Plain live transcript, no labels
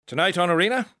Tonight on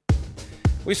Arena,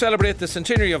 we celebrate the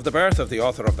centenary of the birth of the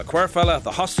author of The Querfella,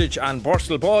 The Hostage and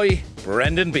Borstal Boy,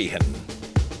 Brendan Behan.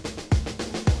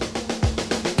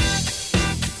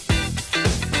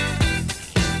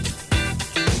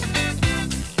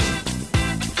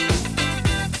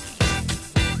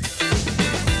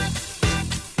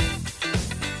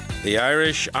 The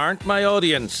Irish aren't my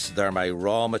audience, they're my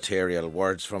raw material.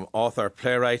 Words from author,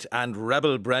 playwright and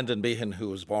rebel Brendan Behan, who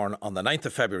was born on the 9th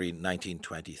of February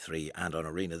 1923. And on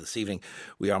Arena this evening,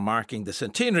 we are marking the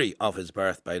centenary of his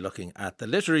birth by looking at the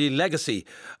literary legacy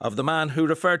of the man who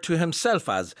referred to himself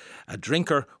as a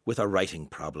drinker with a writing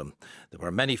problem. There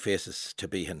were many faces to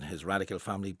Behan: his radical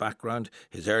family background,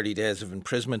 his early days of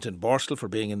imprisonment in Borstal for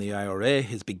being in the IRA,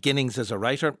 his beginnings as a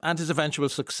writer and his eventual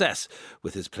success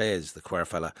with his plays The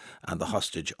Querfella and The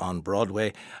Hostage on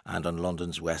Broadway and on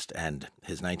London's West End.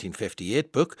 His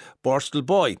 1958 book, Borstal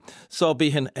Boy, saw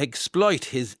Behan exploit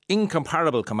his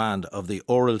incomparable command of the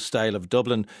oral style of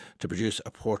Dublin to produce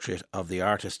a portrait of the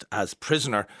artist as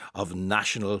prisoner of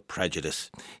national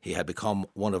prejudice. He had become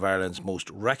one of Ireland's most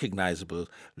recognisable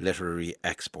literary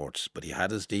exports, but he had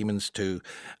his demons too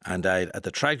and died at the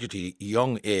tragically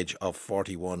young age of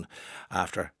 41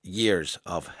 after years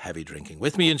of heavy drinking.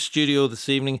 With me in studio this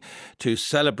evening to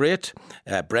celebrate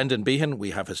Brendan Behan,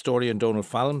 we have historian Donal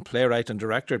Fallon, playwright and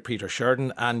director Peter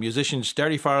Sheridan, and musicians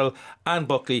Derry Farrell, Anne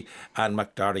Buckley and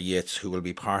MacDara Yates, who will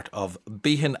be part of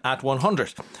Behan at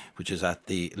 100, which is at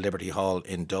the Liberty Hall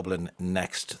in Dublin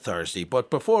next Thursday. But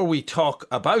before we talk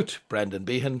about Brendan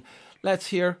Behan, let's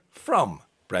hear from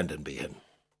Brendan Behan.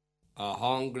 A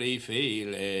hungry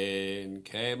feeling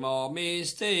came on me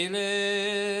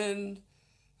stealing,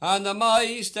 and the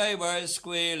mice they were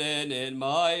squealing in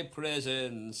my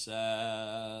prison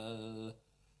cell.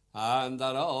 And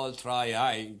that old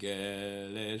triangle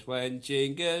is when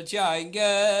jingle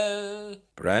jangle.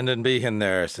 Brendan Behan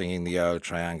there singing the old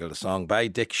triangle, a song by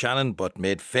Dick Shannon but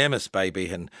made famous by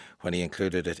Behan when he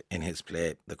included it in his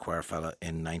play The Querfella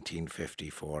in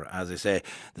 1954. As I say,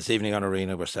 this evening on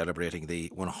Arena we're celebrating the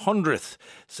 100th,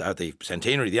 the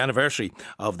centenary, the anniversary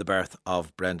of the birth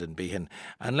of Brendan Behan.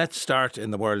 And let's start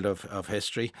in the world of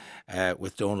history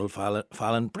with Donal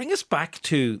Fallon. Bring us back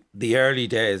to the early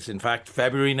days, in fact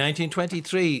February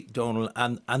 1923, Donal,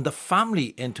 and the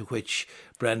family into which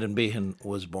Brendan Behan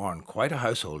was born. Quite a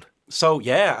household. So,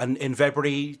 yeah, and in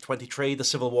February 23, the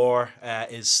Civil War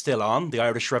is still on, the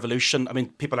Irish Revolution. I mean,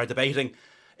 people are debating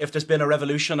if there's been a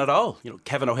revolution at all. You know,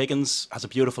 Kevin O'Higgins has a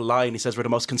beautiful line. He says, we're the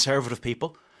most conservative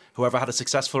people who ever had a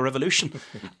successful revolution.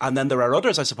 And then there are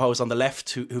others, I suppose, on the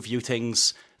left who view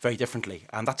things very differently.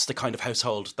 And that's the kind of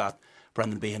household that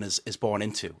Brendan Behan is born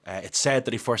into. It's said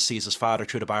that he first sees his father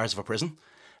through the bars of a prison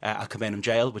at Kilmainham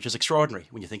Jail, which is extraordinary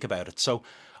when you think about it. So,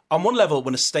 on one level,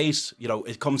 when a state,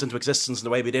 it comes into existence in the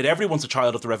way we did, everyone's a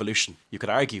child of the revolution, you could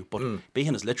argue. But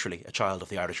Behan is literally a child of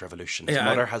the Irish Revolution. His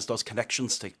mother has those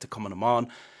connections to Cumann na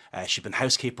Món. She'd been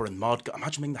housekeeper in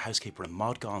imagine being the housekeeper in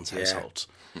Maud Gon's household.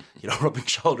 Rubbing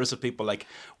shoulders with people like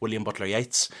William Butler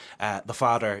Yeats. The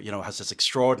father, has this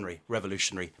extraordinary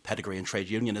revolutionary pedigree in trade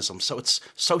unionism. So it's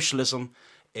socialism,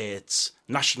 it's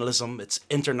nationalism, it's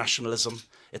internationalism,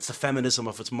 it's the feminism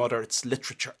of his mother, it's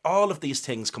literature. All of these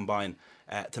things combine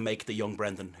to make the young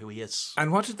Brendan who he is.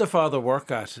 And what did the father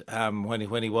work at when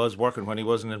he was working, when he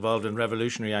wasn't involved in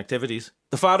revolutionary activities?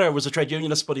 The father was a trade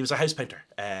unionist, but he was a house painter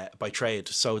by trade.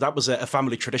 So that was a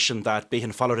family tradition that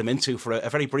Behan followed him into for a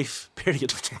very brief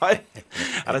period of time.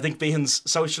 And I think Behan's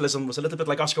socialism was a little bit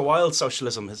like Oscar Wilde's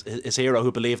socialism, his hero,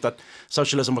 who believed that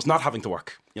socialism was not having to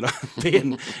work.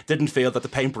 Behan didn't feel that the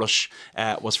paintbrush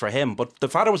was for him. But the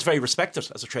father was very respected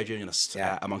as a trade unionist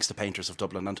amongst the painters of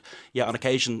Dublin. And on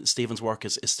occasion, Stephen's work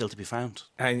is still to be found.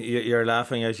 And you're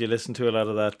laughing as you listen to a lot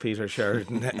of that, Peter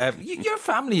Sheridan. Your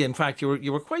family, in fact,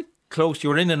 you were quite close. You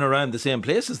were in and around the same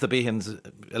place as the Behans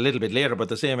a little bit later, but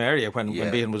the same area when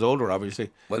Behan was older, obviously.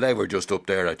 Well, they were just up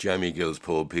there at Jemmy Gill's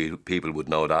pub. People would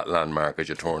know that landmark as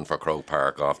you turn for Croke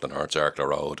Park off the North Circular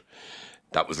Road.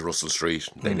 That was Russell Street.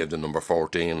 They lived in number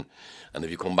 14. And if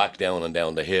you come back down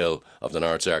the hill of the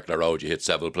North Circular Road, you hit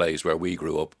Seville Place, where we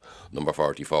grew up, number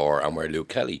 44, and where Luke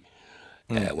Kelly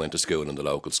went to school in the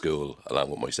local school, along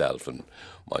with myself and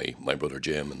my brother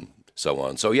Jim and so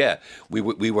on. So we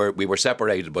were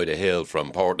separated by the hill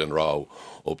from Portland Row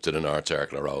up to the North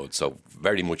Circular Road. So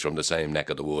very much from the same neck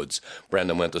of the woods.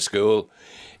 Brendan went to school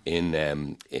in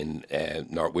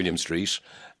North William Street,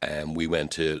 and we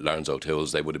went to Laurence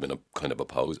O'Toole's. They would have been a kind of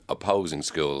opposing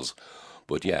schools.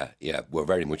 But yeah, we're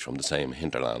very much from the same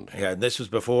hinterland. Yeah, this was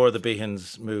before the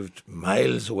Beehans moved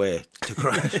miles away to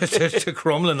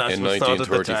Crumlin, as In was thought at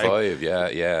the time. 1935,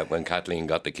 yeah, when Kathleen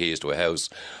got the keys to a house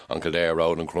on Kildare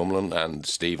Road in Crumlin, and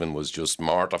Stephen was just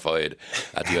mortified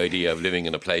at the idea of living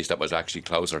in a place that was actually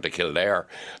closer to Kildare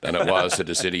than it was to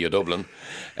the city of Dublin.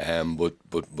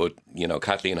 But you know,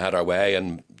 Kathleen had her way,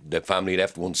 and the family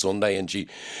left one Sunday, and she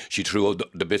threw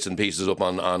the bits and pieces up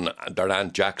on their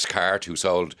Aunt Jack's cart,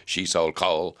 she sold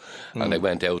coal, and they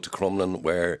went out to Crumlin,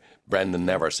 where Brendan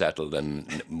never settled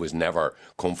and was never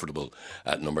comfortable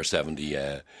at number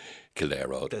 70 Kildare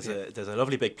Road. There's a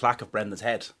lovely big plaque of Brendan's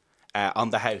head on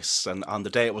the house, and on the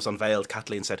day it was unveiled,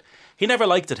 Kathleen said he never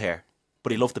liked it here,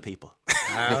 but he loved the people.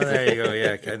 Oh, there you go,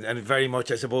 yeah. And very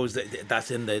much, I suppose,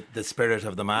 that's in the spirit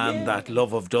of the man, that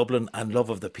love of Dublin and love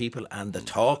of the people and the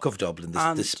talk of Dublin,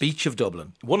 the speech of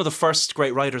Dublin. One of the first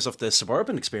great writers of the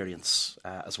suburban experience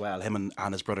as well, him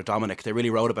and his brother Dominic, they really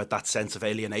wrote about that sense of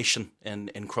alienation in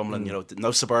Crumlin, you know,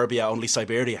 no suburbia, only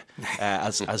Siberia,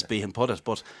 as Behan put it.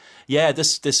 But yeah,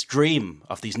 this dream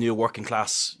of these new working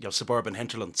class, you know, suburban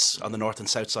hinterlands on the north and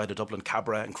south side of Dublin,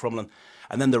 Cabra and Crumlin,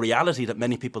 and then the reality that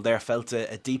many people there felt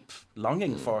a deep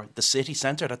longing for the city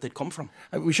centre that they'd come from.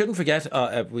 We shouldn't forget,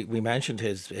 we mentioned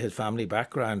his family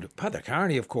background. Peadar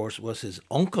Carney, of course, was his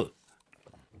uncle.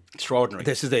 Extraordinary.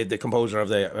 This is the composer of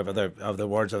the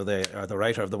words of the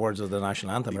writer of the words of the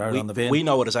national anthem, Hour on the Vein. We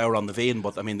know it as Hour on the Vein,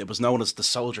 but I mean, it was known as the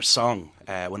Soldier's Song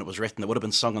when it was written. It would have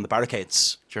been sung on the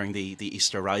barricades during the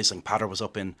Easter Rising. Peadar was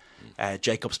up in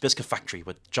Jacob's Biscuit Factory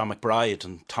with John McBride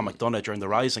and Tom McDonough during the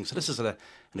Rising. So this is an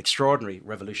extraordinary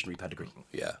revolutionary pedigree.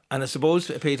 Yeah. And I suppose,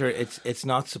 Peter, it's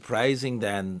not surprising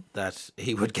then that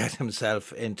he would get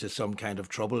himself into some kind of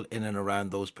trouble in and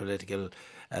around those political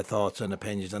thoughts and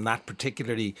opinions, and that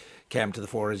particularly came to the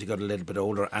fore as he got a little bit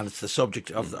older, and it's the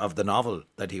subject of the novel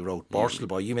that he wrote, Borstal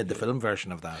Boy. You made the film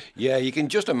version of that. Yeah, you can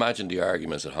just imagine the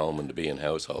arguments at home in the Behan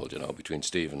household, you know, between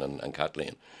Stephen and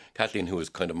Kathleen. Kathleen, who was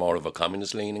kind of more of a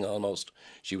communist leaning almost,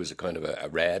 she was a kind of a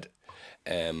red,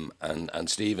 and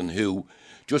Stephen, who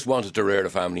just wanted to rear a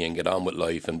family and get on with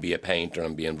life and be a painter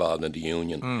and be involved in the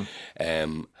union.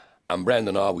 And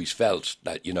Brendan always felt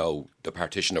that, you know, the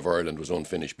partition of Ireland was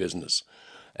unfinished business.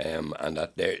 And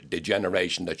that the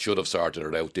generation that should have sorted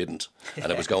it out didn't,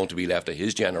 and it was going to be left to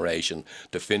his generation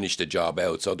to finish the job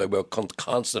out. So there were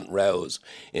constant rows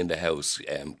in the house,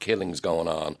 killings going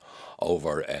on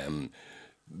over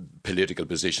political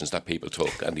positions that people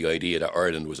took, and the idea that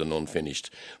Ireland was an unfinished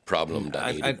problem.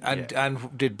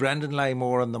 And did Brendan lie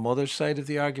more on the mother's side of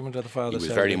the argument or the father's side? He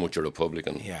was very much a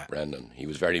Republican, yeah. Brendan. He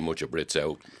was very much a Brits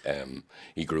out.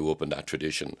 He grew up in that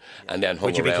tradition. And then hung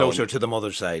Would you around. be closer to the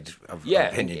mother's side of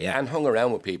opinion? And hung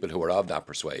around with people who were of that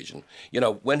persuasion. You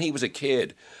know, when he was a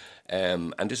kid,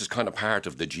 and this is kind of part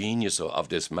of the genius of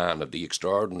this man, of the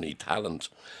extraordinary talent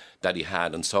that he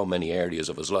had in so many areas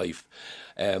of his life.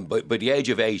 But by the age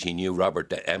of 8, he knew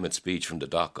Robert Emmet's speech from the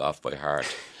dock off by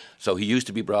heart. So he used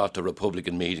to be brought to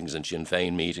Republican meetings and Sinn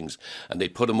Féin meetings, and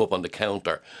they'd put him up on the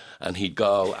counter, and he'd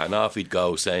go, and off he'd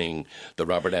go saying the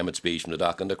Robert Emmet speech from the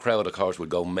dock, and the crowd, of course, would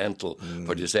go mental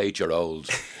for this 8-year-old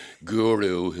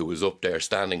guru who was up there,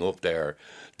 standing up there,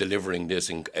 delivering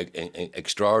this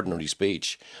extraordinary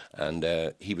speech. And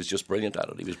he was just brilliant at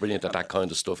it. He was brilliant at that kind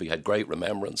of stuff. He had great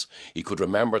remembrance. He could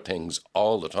remember things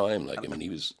all the time. Like, I mean, he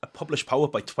was a published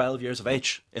poet by 12 years of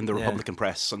age in the Republican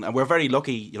press. And we're very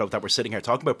lucky, you know, that we're sitting here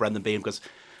talking about Brendan Behan, because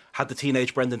had the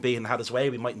teenage Brendan Behan had his way,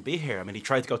 we mightn't be here. I mean, he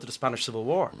tried to go to the Spanish Civil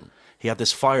War. He had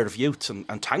this fire of youth,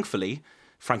 and thankfully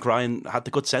Frank Ryan had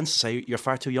the good sense to say, you're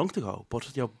far too young to go.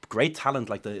 But, you know, great talent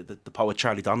like the poet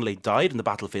Charlie Donnelly died in the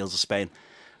battlefields of Spain.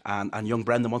 And young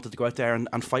Brendan wanted to go out there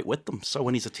and fight with them. So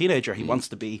when he's a teenager, he wants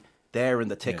to be there in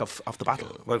the thick of the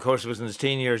battle. Well, of course, it was in his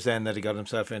teen years then that he got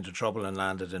himself into trouble and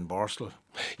landed in Borstal.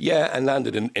 Yeah, and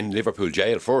landed in Liverpool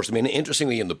jail first. I mean,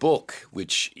 interestingly, in the book,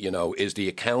 which, you know, is the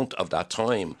account of that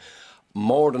time,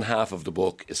 more than half of the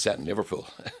book is set in Liverpool,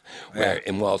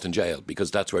 in Walton Jail, because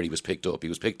that's where he was picked up. He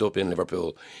was picked up in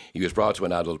Liverpool. He was brought to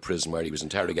an adult prison where he was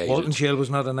interrogated. Walton Jail was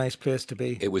not a nice place to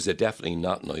be. It was a definitely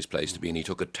not nice place to be, and he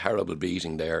took a terrible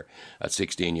beating there at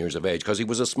 16 years of age, because he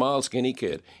was a small, skinny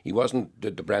kid. He wasn't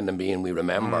the Brendan Behan we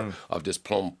remember of this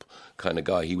plump kind of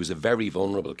guy. He was a very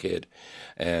vulnerable kid.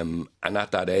 And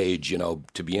at that age, you know,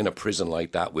 to be in a prison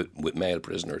like that with male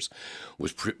prisoners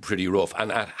was pretty rough. And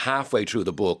at halfway through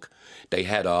the book, they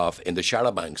head off in the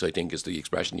Charabancs, I think is the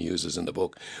expression he uses in the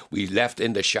book. We left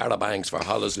in the Charabancs for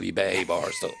Hollesley Bay,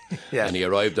 Borstal. And he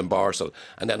arrived in Borstal.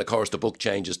 And then, of course, the book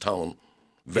changes tone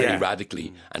very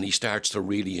radically, and he starts to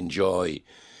really enjoy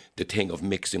the thing of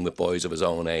mixing with boys of his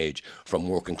own age from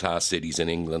working class cities in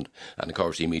England. And, of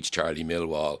course, he meets Charlie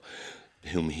Millwall.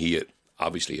 whom he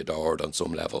obviously adored on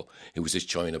some level. It was his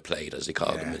china plate, as they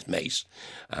called him, his mate.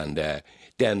 And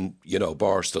then, you know,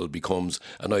 Borstal becomes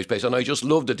a nice place. And I just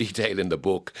love the detail in the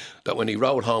book that when he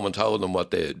wrote home and told them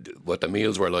what the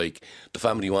meals were like, the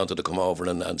family wanted to come over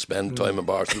and spend time in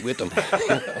Borstal with them.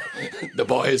 The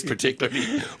boys,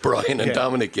 particularly Brian and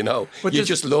Dominic, you know. But you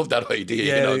just love that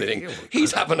idea, you know. They think,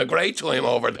 he's having a great time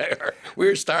over there.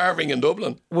 We're starving in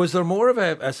Dublin. Was there more of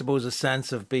a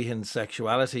sense of Behan's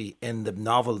sexuality in the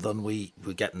novel than we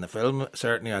get in the film,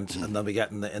 certainly, and then we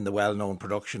get in the well-known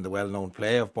production, the well-known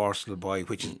play of Borstal Boy,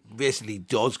 which basically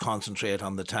does concentrate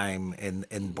on the time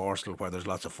in Borstal where there's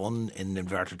lots of fun, in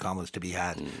inverted commas, to be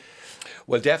had?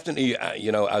 Well, definitely,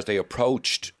 you know, as they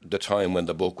approached the time when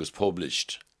the book was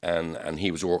published, and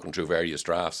he was working through various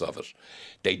drafts of it,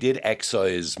 they did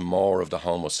excise more of the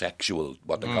homosexual,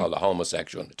 what they call the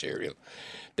homosexual material.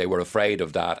 They were afraid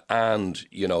of that, and,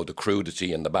 you know, the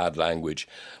crudity and the bad language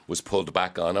was pulled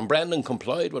back on. And Brendan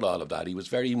complied with all of that. He was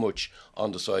very much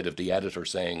on the side of the editor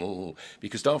saying, oh,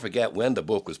 because don't forget, when the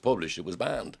book was published, it was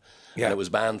banned. Yeah. And it was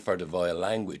banned for the vile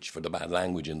language, for the bad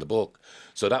language in the book.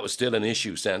 So that was still an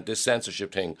issue. This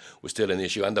censorship thing was still an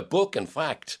issue. And the book, in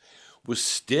fact, was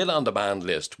still on the banned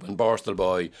list when Borstal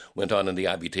Boy went on in the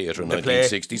Abbey Theatre in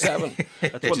 1967,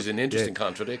 which is an interesting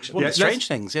contradiction. One of the strange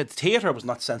things, the theatre was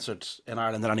not censored in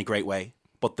Ireland in any great way,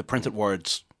 but the printed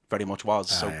words very much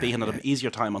was. So Behan had an easier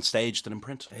time on stage than in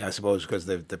print. Yeah, I suppose because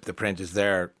the print is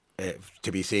there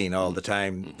to be seen all the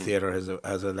time. Theatre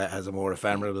has a more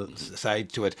ephemeral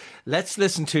side to it. Let's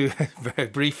listen to a very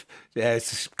brief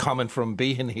comment from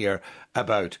Behan here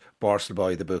about Borstal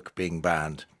Boy, the book, being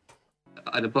banned.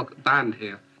 I had a book banned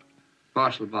here,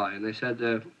 Borstal Boy, and they said,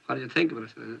 what do you think of it? I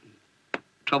said, it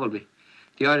troubled me.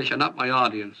 The Irish are not my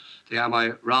audience, they are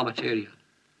my raw material.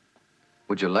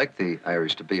 Would you like the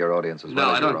Irish to be your audience as well?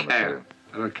 No, as I don't care.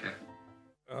 I don't care.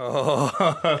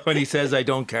 Oh, when he says I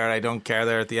don't care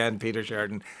there at the end, Peter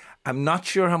Sheridan, I'm not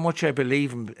sure how much I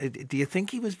believe him. Do you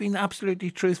think he was being absolutely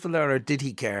truthful there, or did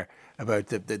he care about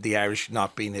the Irish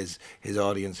not being his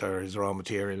audience or his raw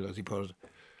material, as he put it?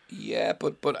 Yeah,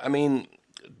 but I mean,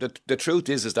 the truth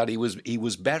is that he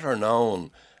was better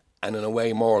known and in a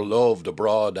way more loved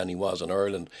abroad than he was in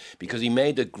Ireland, because he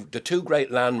made the two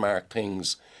great landmark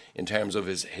things in terms of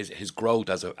his growth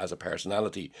as a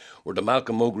personality were the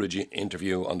Malcolm Muggeridge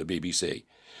interview on the BBC,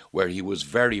 where he was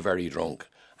very, very drunk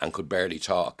and could barely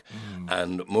talk.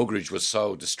 And Muggeridge was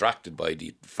so distracted by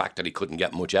the fact that he couldn't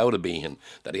get much out of Behan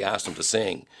that he asked him to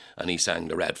sing, and he sang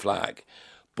The Red Flag.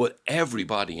 But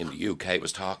everybody in the UK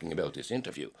was talking about this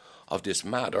interview of this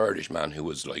mad Irish man who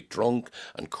was like drunk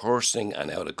and cursing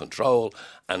and out of control,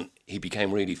 and he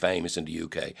became really famous in the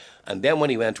UK. And then when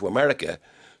he went to America,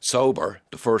 sober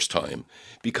the first time,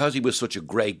 because he was such a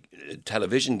great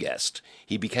television guest,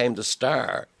 he became the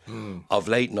star of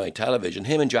late night television.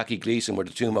 Him and Jackie Gleason were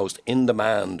the two most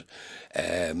in-demand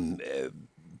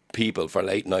people for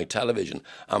late night television,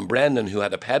 and Brendan, who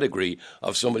had a pedigree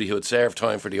of somebody who had served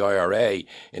time for the IRA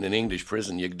in an English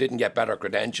prison, you didn't get better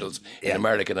credentials in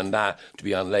America than that to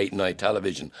be on late night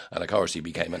television, and of course he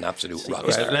became an absolute rock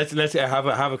star. Let's have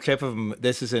a clip of him.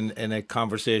 This is in a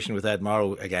conversation with Ed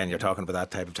Morrow. Again, you're talking about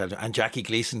that type of television, and Jackie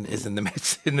Gleason is in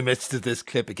the midst of this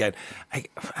clip again,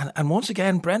 and once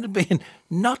again Brendan Behan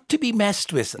not to be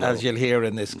messed with, as you'll hear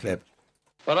in this clip.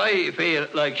 But I feel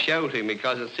like shouting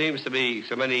because it seems to be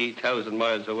so many thousand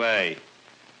miles away.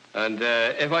 And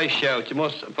if I shout, you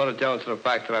must put it down to the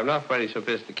fact that I'm not very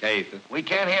sophisticated. We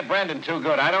can't hear Brendan too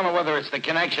good. I don't know whether it's the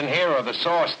connection here or the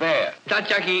source there. That's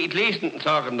Jackie Gleason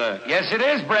talking there. Yes, it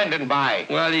is Brendan Bye.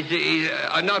 Well,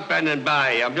 I'm not Brendan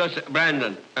Bye. I'm just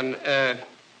Brendan. And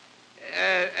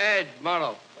Ed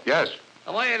Morrow. Yes.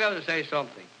 Am I allowed to say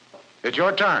something? It's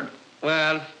your turn.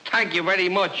 Well, thank you very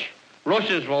much.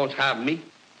 Russians won't have me.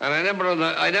 And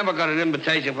I never got an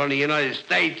invitation from the United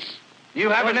States. You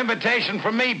have an invitation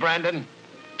from me, Brendan.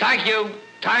 Thank you,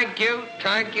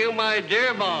 my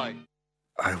dear boy.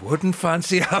 I wouldn't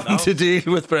fancy having to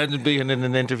deal with Brendan Behan in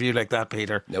an interview like that,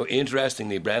 Peter. Now,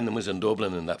 interestingly, Brendan was in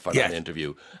Dublin that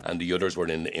interview, and the others were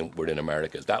in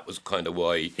America. That was kind of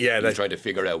why he was trying to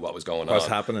figure out what was going on. What's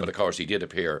happening? But of course, he did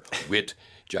appear with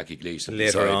Jackie Gleason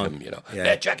later beside on. him.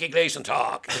 Let Jackie Gleason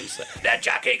talk. Let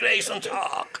Jackie Gleason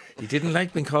talk. He didn't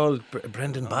like being called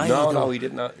Brendan Byrne. No, he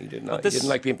did not. He did not. He didn't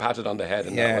like being patted on the head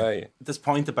in that way. This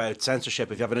point about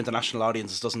censorship, if you have an international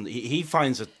audience, doesn't he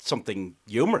finds it something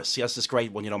humorous. He has this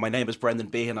great one, my name is Brendan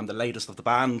Behan, I'm the latest of the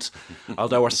band.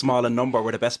 Although we're small in number,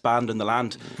 we're the best band in the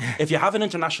land. If you have an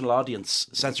international audience,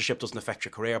 censorship doesn't affect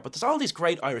your career. But there's all these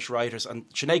great Irish writers, and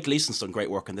Sinead Gleason's done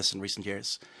great work in this in recent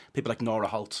years. People like Nora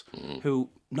Holt, who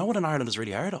no one in Ireland has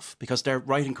really heard of because their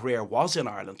writing career was in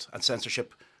Ireland, and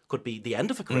censorship could be the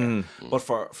end of a career. But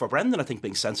for Brendan, I think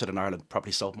being censored in Ireland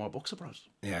probably sold more books abroad.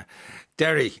 Yeah.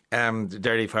 Derry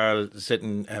Farrell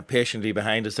sitting patiently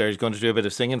behind us there. He's going to do a bit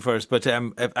of singing for us. But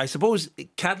I suppose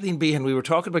Kathleen Behan, we were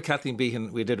talking about Kathleen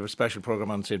Behan. We did a special programme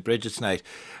on St. Bridget's night.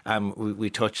 We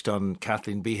touched on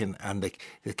Kathleen Behan and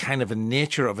the kind of a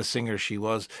nature of a singer she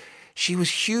was. She was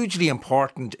hugely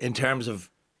important in terms of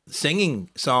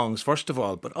singing songs, first of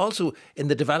all, but also in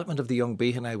the development of the young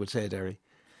Behan, I would say, Derry.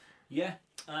 Yeah,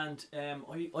 and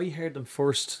I heard them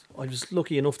first. I was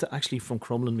lucky enough to actually from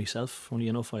Crumlin myself. Funny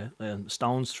enough, I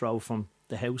stone's throw from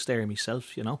the house there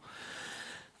myself,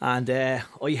 And I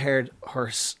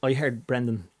heard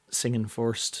Brendan singing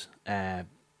first. I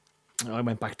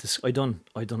went back to I done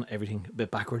everything a bit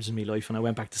backwards in my life, and I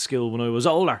went back to school when I was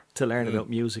older to learn about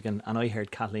music, and I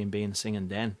heard Kathleen Behan singing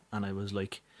then, and I was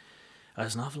like,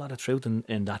 there's an awful lot of truth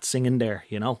in that singing there.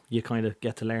 You kind of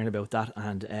get to learn about that,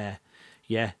 and.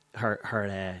 Yeah,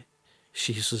 her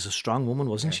she was a strong woman,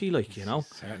 wasn't she?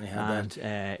 Certainly had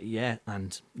that.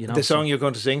 And the song you're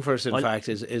going to sing for us, in fact,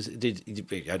 is I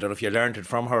don't know if you learned it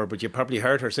from her, but you probably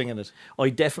heard her singing it. I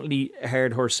definitely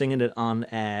heard her singing it on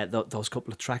those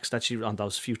couple of tracks that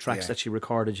those few tracks that she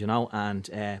recorded, And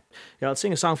I'll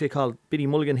sing a song for you called Biddy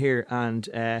Mulligan here, and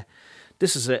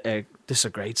this is a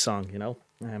great song,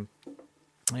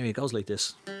 Maybe it goes like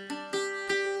this.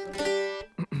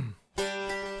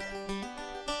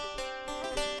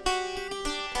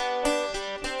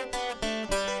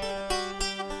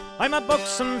 I'm a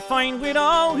buxom fine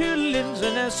widow who lives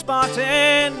in a spot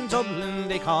in Dublin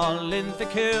they call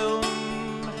Linthicune.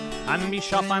 And me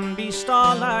shop and me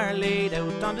stall are laid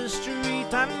out on the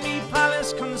street, and me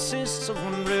palace consists of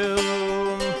one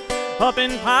room. Up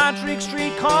in Patrick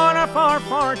Street corner for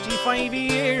 45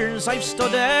 years I've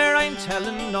stood there, I'm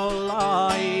telling no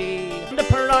lie. The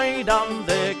pride on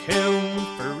the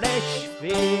coon, fresh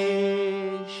fish.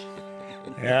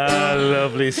 Yeah,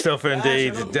 lovely stuff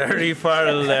indeed. Derry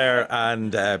Farrell there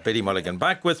and Biddy Mulligan.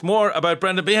 Back with more about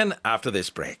Brendan Behan after this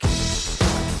break.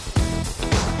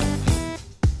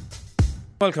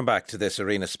 Welcome back to this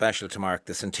Arena special to mark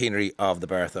the centenary of the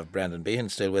birth of Brendan Behan.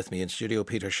 Still with me in studio,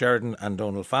 Peter Sheridan and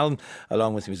Donal Fallon,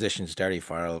 along with musicians Derry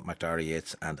Farrell, MacDara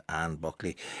Yates and Anne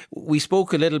Buckley. We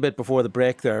spoke a little bit before the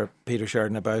break there, Peter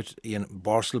Sheridan, about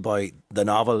Borstal Boy, the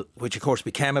novel, which of course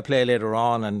became a play later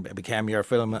on and became your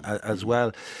film as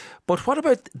well. But what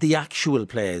about the actual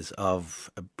plays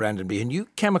of Brendan Behan? You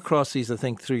came across these, I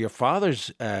think, through your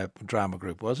father's drama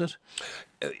group, was it?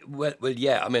 Well,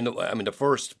 yeah. I mean, the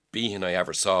first Behan I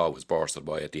ever saw was Borstal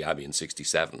Boy at the Abbey in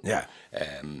 '67. Yeah.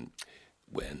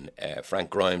 When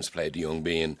Frank Grimes played the young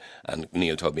Behan and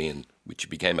Neil Tobin, which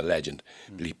became a legend,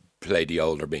 he played the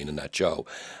older Behan in that show.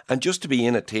 And just to be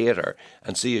in a theatre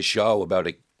and see a show about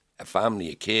a family,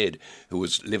 a kid who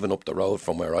was living up the road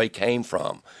from where I came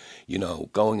from,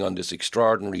 going on this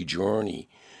extraordinary journey,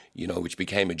 which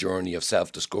became a journey of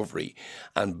self-discovery,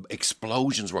 and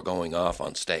explosions were going off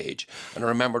on stage. And I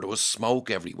remember there was smoke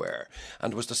everywhere,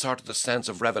 and there was the sense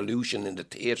of revolution in the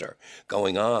theatre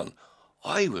going on.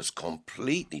 I was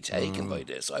completely taken by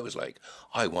this. I was like,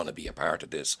 I want to be a part of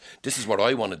this. This is what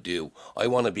I want to do. I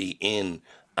want to be in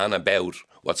and about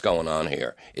what's going on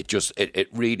here. It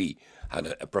really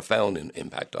had a profound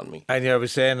impact on me. And I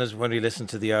was saying, as when we listened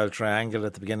to the Old Triangle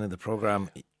at the beginning of the programme,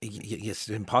 it's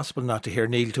impossible not to hear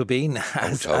Neil Tobin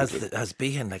as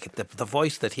Behan, like the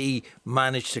voice that he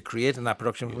managed to create in that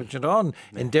production, which went on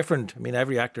in different. I mean,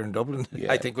 every actor in Dublin,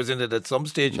 I think, was in it at some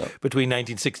stage between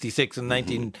 1966 and the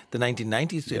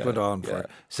 1990s. It went on for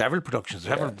several productions,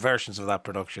 several versions of that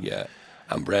production. Yeah,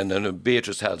 and Brendan,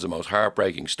 Beatrice tells the most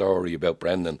heartbreaking story about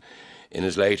Brendan. In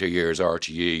his later years,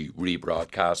 RTE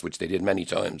rebroadcast, which they did many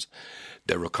times,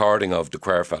 the recording of the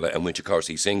Choir Fella, in which, of course,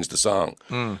 he sings the song.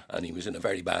 And he was in a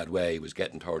very bad way. He was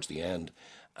getting towards the end.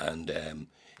 And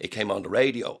it came on the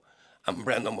radio. And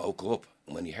Brendan woke up.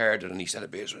 And when he heard it, and he said to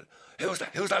Beatrice,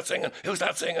 Who's that singing? Who's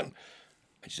that singing?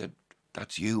 And she said,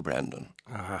 that's you, Brendan.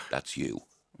 That's you.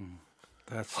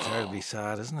 That's terribly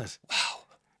sad, isn't it? Wow.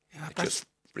 Yeah, it just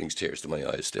brings tears to my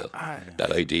eyes still.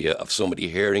 That idea of somebody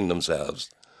hearing themselves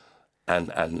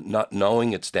and not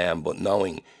knowing it's them, but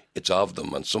knowing it's of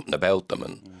them and something about them,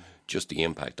 and just the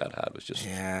impact that had was just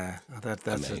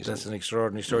that's an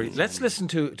extraordinary story. Let's listen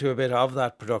to a bit of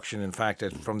that production. In fact,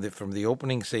 from the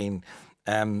opening scene.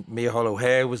 Micheál Ó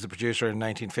Hare was the producer in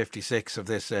 1956 of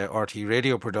this RT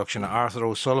radio production. Arthur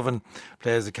O'Sullivan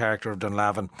plays the character of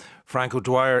Dunlavin. Frank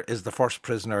O'Dwyer is the first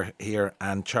prisoner here,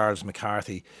 and Charles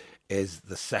McCarthy is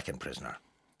the second prisoner.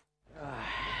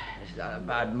 Is that a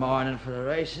bad morning for the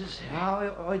races?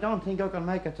 No, I don't think I can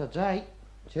make it today.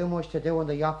 Too much to do in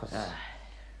the office.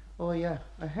 Oh yeah,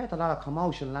 I heard a lot of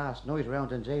commotion last night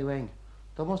around in G-Wing.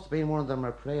 There must have been one of them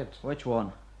reprieved. Which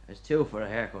one? It's due for a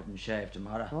haircut and shave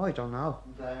tomorrow. Oh, I don't know.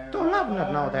 Dunlavin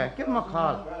would know there. Give him a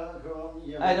call.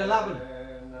 Hey, Dunlavin.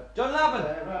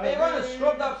 Dunlavin, are you going to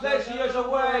scrub that place of yours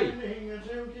away?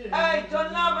 Hey,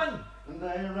 Dunlavin.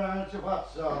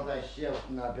 What's all they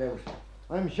shouting about?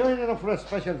 I'm shining up for a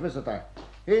special visitor.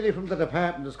 Healy from the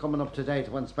department is coming up today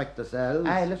to inspect the cells.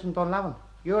 Hey, listen, Dunlavin.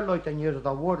 You're like the news of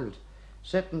the world.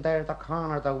 Sitting there at the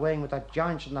corner of the wing with that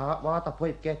joint in the hot water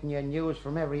pipe getting your news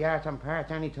from every art and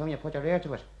part any time you put your ear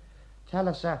to it. Tell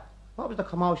us, what was the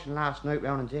commotion last night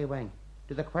round in G-Wing?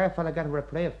 Did the queer fella get a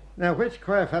reprieve? Now, which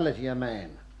queer fella do you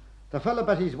mean? The fella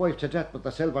bet his wife to death with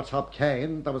the silver top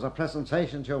cane. There was a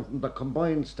presentation to him from the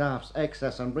Combined Staff's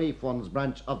Excess and Refunds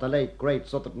branch of the late great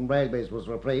Sutherland Railways was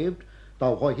reprieved,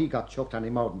 though why he got chucked any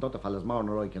more than the other fellas more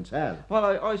than I can tell.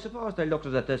 Well, I suppose they looked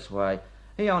at it this way.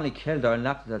 He only killed her and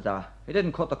left it at that. He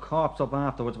didn't cut the corpse up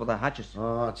afterwards with a hatchet.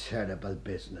 Oh, terrible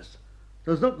business.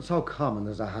 There's nothing so common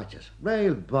as a hatchet.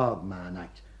 Real bogman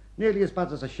act. Nearly as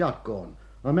bad as a shotgun,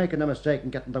 or making a mistake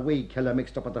and getting the weed killer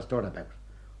mixed up with the stirabout.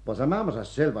 But a man with a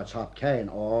silver top cane,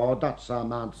 oh, that's a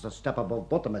man that's a step above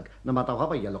buttermilk, no matter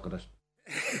how you look at it.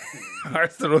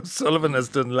 Arthur O'Sullivan as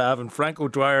Dunlavin, Frank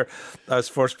O'Dwyer as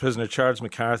first prisoner, Charles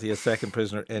McCarthy as second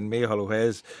prisoner in Micheál Ó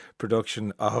Hare's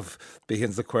production of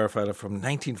Behan's the Queer Fella from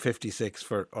 1956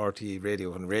 for RTE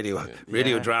Radio. And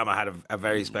radio drama had a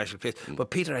very special place.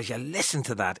 But Peter, as you listen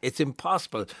to that, it's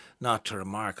impossible not to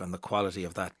remark on the quality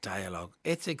of that dialogue.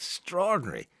 It's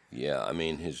extraordinary. Yeah, I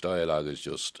mean, his dialogue is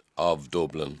just of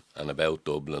Dublin and about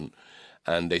Dublin.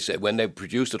 And they said when they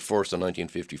produced it first in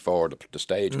 1954, the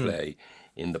stage play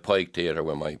in the Pike Theatre,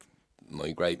 where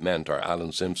my great mentor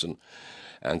Alan Simpson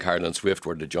and Carolyn Swift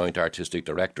were the joint artistic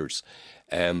directors.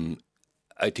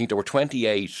 I think there were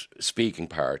 28 speaking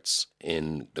parts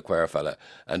in The Queer Fella,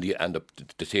 and the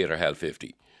theatre held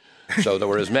 50. So there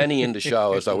were as many in the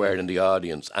show as there were in the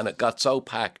audience, and it got so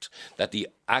packed that the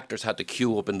actors had to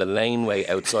queue up in the laneway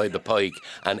outside the Pike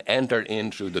and enter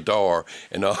in through the door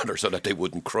in order so that they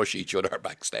wouldn't crush each other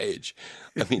backstage.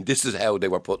 I mean, this is how they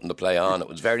were putting the play on. It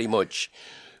was very much,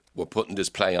 we're putting this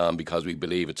play on because we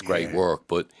believe it's great work,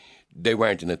 but they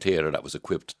weren't in a theatre that was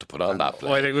equipped to put on that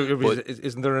play.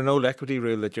 Isn't there an old equity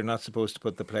rule that you're not supposed to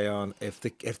put the play on if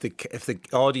the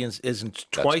audience isn't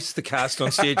twice the cast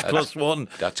on stage plus one?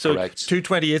 That's so correct.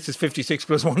 228 is 56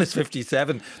 plus 1 is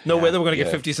 57. No way we're going to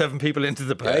get 57 people into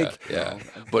the play. Yeah.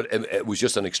 But it was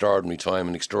just an extraordinary time,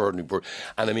 and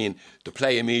I mean, the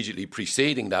play immediately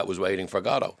preceding that was Waiting for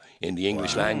Godot in the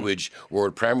English language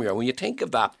world premiere. When you think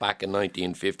of that back in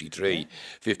 1953,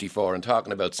 54, and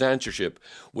talking about censorship,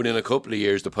 within a couple of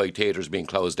years the Pike Theatre's being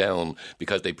closed down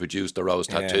because they produced the Rose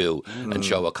Tattoo and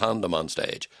show a condom on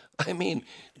stage. I mean,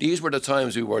 these were the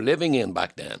times we were living in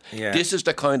back then. This is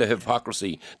the kind of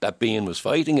hypocrisy that Behan was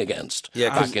fighting against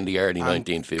back in the early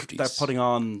 1950s. They're putting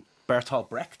on Bertolt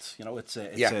Brecht. You know, it's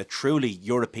a truly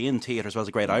European theatre as well as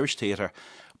a great Irish theatre.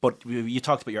 But you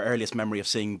talked about your earliest memory of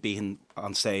seeing Behan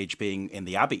on stage being in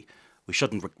the Abbey. We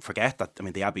shouldn't forget that. I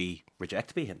mean, the Abbey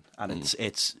reject Behan, and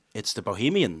it's the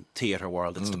Bohemian theatre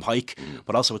world. It's the Pike,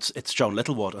 but also it's Joan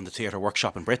Littlewood and the Theatre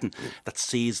Workshop in Britain that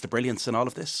sees the brilliance in all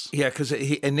of this. Yeah, because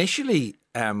initially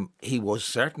he was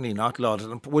certainly not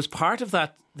lauded, and was part of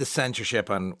that the censorship,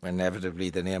 and inevitably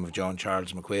the name of John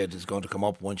Charles McQuaid is going to come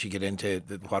up once you get into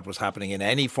what was happening in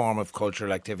any form of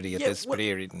cultural activity at this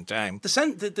period in time. The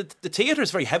theatre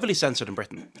is very heavily censored in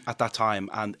Britain at that time,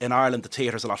 and in Ireland the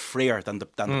theatre is a lot freer than the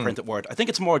printed word. I think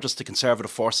it's more just the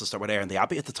conservative forces that were there in the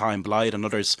Abbey at the time, Blythe and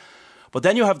others. But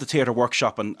then you have the Theatre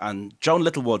Workshop, and Joan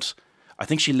Littlewood, I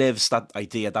think she lives that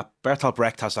idea that Bertolt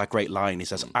Brecht has that great line. He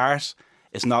says, art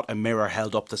is not a mirror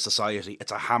held up to society,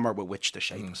 it's a hammer with which to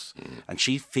shape us. And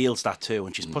she feels that too,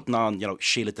 and she's putting on,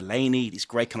 Sheila Delaney, these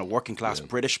great kind of working class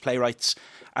British playwrights,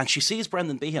 and she sees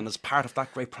Brendan Behan as part of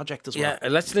that great project as well. Yeah,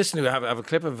 let's listen to have a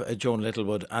clip of Joan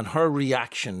Littlewood and her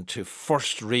reaction to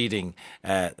first reading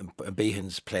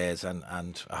Behan's plays and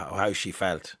how she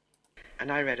felt. And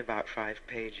I read about 5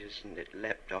 pages and it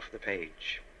leapt off the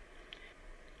page.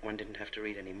 One didn't have to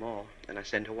read any more, and I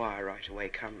sent a wire right away,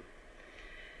 come.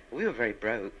 We were very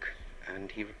broke,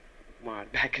 and he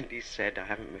wired back and he said, I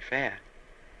haven't my fare.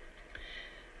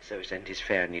 So he sent his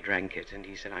fare and he drank it, and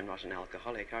he said, I'm not an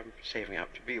alcoholic, I'm saving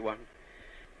up to be one.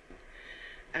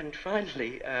 And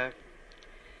finally,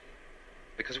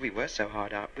 because we were so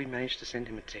hard up, we managed to send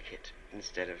him a ticket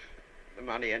instead of the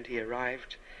money, and he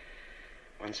arrived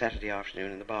one Saturday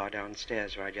afternoon in the bar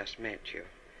downstairs where I just met you,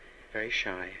 very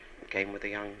shy, came with a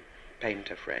young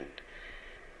painter friend.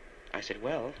 I said,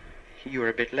 well, you were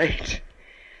a bit late.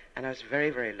 And I was very,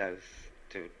 very loath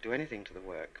to do anything to the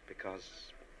work because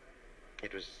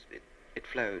it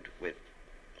flowed with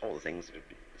all the things that have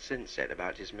been since said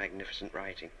about his magnificent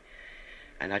writing.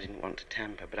 And I didn't want to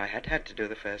tamper, but I had to do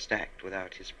the first act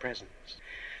without his presence.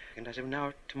 And I said,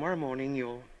 now, tomorrow morning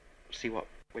you'll see what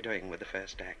we're doing with the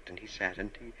first act. And he sat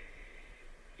and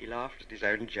he laughed at his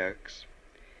own jokes.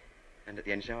 And at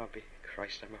the end he said, oh,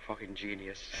 Christ, I'm a fucking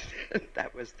genius. And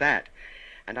that was that.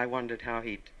 And I wondered how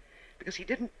because he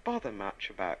didn't bother much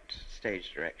about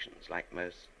stage directions like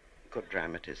most good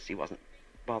dramatists. He wasn't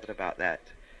bothered about that.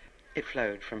 It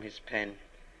flowed from his pen,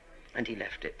 and he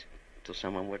left it till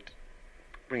someone would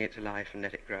bring it to life and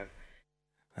let it grow.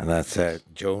 And that's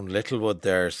Joan Littlewood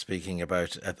there speaking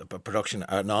about a production,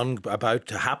 about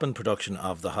to happen production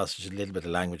of The Hostage. A little bit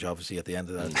of language, obviously, at the end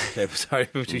of that clip. Sorry,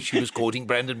 she was quoting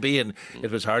Brendan Behan.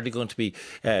 It was hardly going to be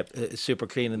super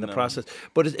clean in the process.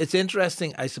 But it's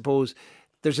interesting, I suppose.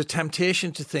 There's a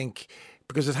temptation to think,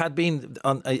 because it had been,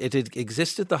 it had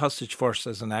existed, The Hostage first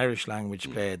as an Irish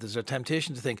language play. There's a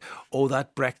temptation to think, oh,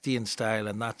 that Brechtian style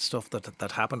and that stuff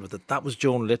that happened with it, that was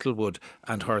Joan Littlewood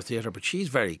and her theatre. But she's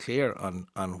very clear on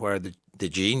where the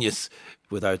genius,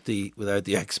 without the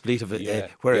expletive,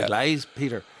 where it lies,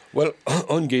 Peter. Well,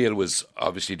 Ungeal was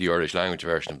obviously the Irish language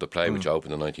version of the play, which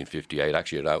opened in 1958.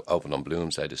 Actually, it opened on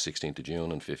Bloomshead the 16th of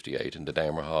June in 58 in the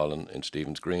Damer Hall in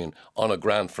Stephen's Green on a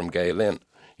grant from Gael Lynn.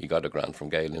 He got a grant from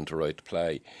Gael Lynn to write the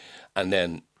play. And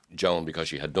then Joan, because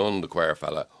she had done The Quare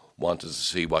Fella, wanted to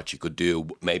see what she could do,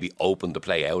 maybe open the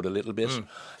play out a little bit.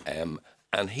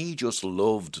 And he just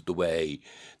loved the way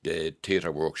the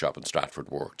theatre workshop in Stratford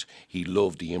worked. He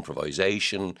loved the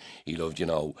improvisation. He loved,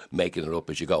 making it up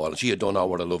as you go on. And she had done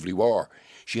What a Lovely War.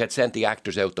 She had sent the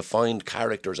actors out to find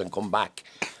characters and come back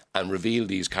and reveal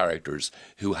these characters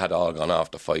who had all gone off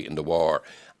to fight in the war,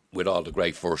 with all the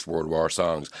great First World War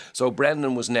songs. So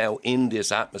Brendan was now in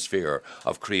this atmosphere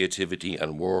of creativity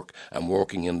and work and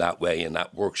working in that way, in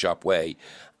that workshop way.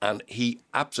 And he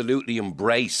absolutely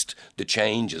embraced the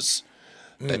changes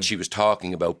that she was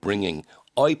talking about bringing.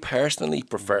 I personally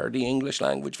prefer the English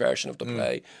language version of the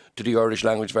play to the Irish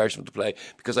language version of the play,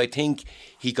 because I think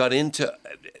he got into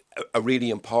a really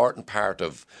important part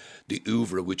of the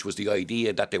oeuvre, which was the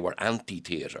idea that they were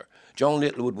anti-theatre. Joan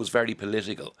Littlewood was very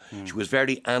political. She was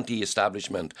very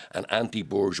anti-establishment and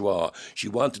anti-bourgeois. She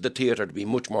wanted the theatre to be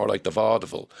much more like the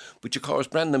vaudeville. But of course,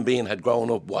 Brendan Behan had grown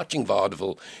up watching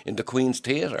vaudeville in the Queen's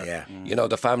Theatre. Yeah.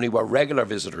 The family were regular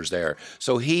visitors there.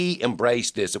 So he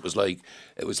embraced this. It was like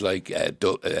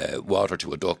water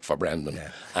to a duck for Brendan.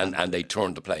 Yeah. And they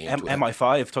turned the play into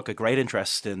MI5 took a great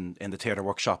interest in the theatre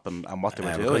workshop and what they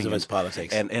were doing. Because of his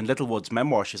politics. In Littlewood's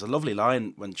memoir, she's a lovely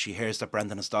line when she hears that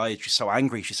Brendan has died. She's so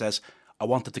angry. She says, I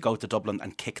wanted to go to Dublin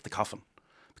and kick the coffin,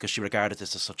 because she regarded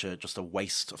this as just a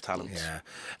waste of talent.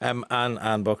 Yeah.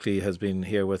 Anne Buckley has been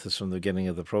here with us from the beginning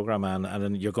of the programme,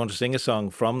 and you're going to sing a song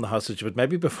from The Hostage, but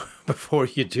maybe before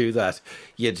you do that,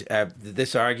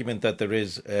 this argument that there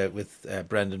is with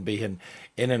Brendan Behan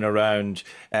in and around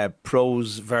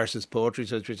prose versus poetry,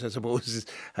 which I suppose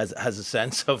has a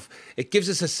sense of, it gives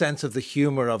us a sense of the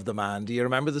humour of the man. Do you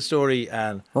remember the story,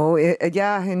 Anne? Oh,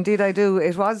 yeah, indeed I do.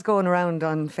 It was going around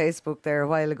on Facebook there a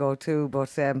while ago too,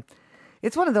 but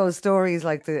it's one of those stories,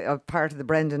 like a part of the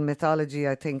Brendan mythology,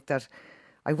 I think, that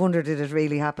I wonder, did it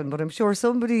really happen? But I'm sure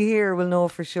somebody here will know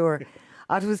for sure.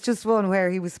 It was just one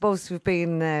where he was supposed to have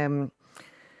been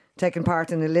taking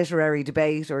part in a literary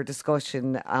debate or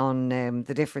discussion on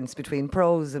the difference between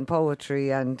prose and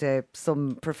poetry, and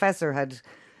some professor had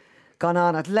gone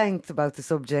on at length about the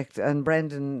subject, and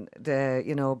Brendan,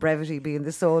 brevity being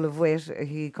the soul of wit,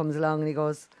 he comes along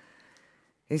and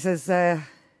he says,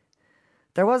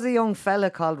 there was a young fella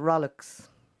called Rollocks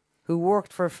who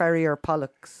worked for Ferrier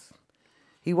Pollux.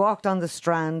 He walked on the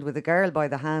strand with a girl by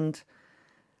the hand,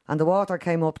 and the water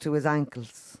came up to his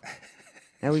ankles.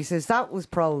 Now, he says, that was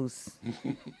prose.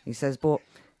 He says, but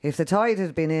if the tide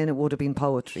had been in, it would have been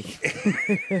poetry.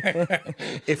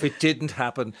 If it didn't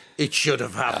happen, it should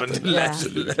have happened.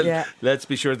 Yeah. Let's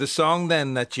be sure. The song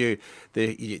then that you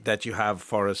have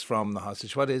for us from The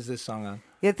Hostage, what is this song, Anne?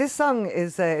 Yeah, this song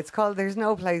is, it's called There's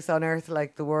No Place on Earth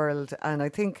Like the World. And I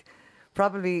think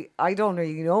probably, I don't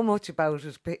really know much about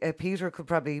it. Peter could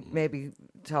probably maybe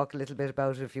talk a little bit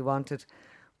about it if you wanted.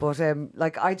 But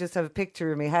like, I just have a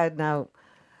picture in my head now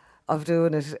of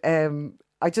doing it.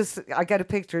 I get a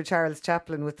picture of Charles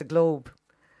Chaplin with the globe,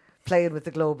 playing with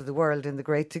the globe of the world in The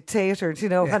Great Dictator, do you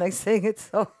know, when I sing it.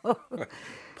 So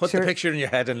Put the picture in your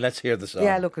head and let's hear the song.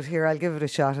 Yeah, look at here. I'll give it a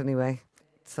shot anyway.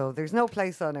 So there's no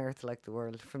place on earth like the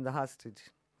world, from The Hostage.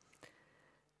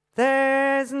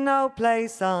 There's no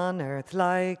place on earth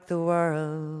like the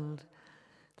world.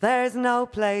 There's no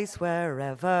place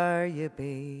wherever you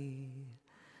be.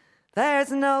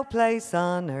 There's no place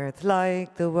on earth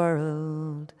like the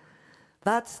world.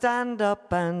 That stand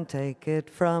up and take it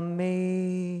from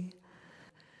me.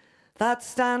 That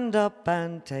stand up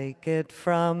and take it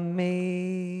from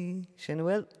me. Sin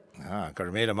will.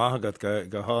 Gormeda Mahagat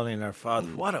go hauling our father.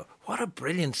 What a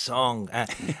brilliant song,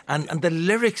 and the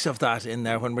lyrics of that in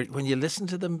there when you listen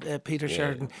to them, Peter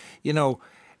Sheridan, you know,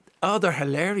 they're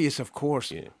hilarious, of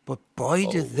course, but boy,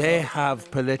 do they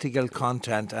have political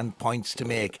content and points to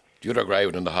make. The other guy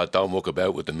in the hot, don't muck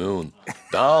about with the moon.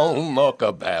 Don't muck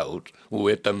about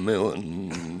with the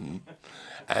moon.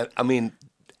 And I mean,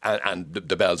 and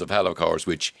the Bells of Hell, of course,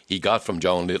 which he got from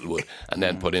Joan Littlewood and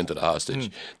then put into The Hostage.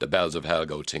 The Bells of Hell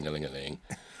go ting-a-ling-a-ling.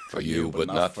 For you, but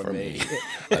not for me.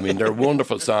 I mean, they're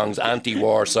wonderful songs,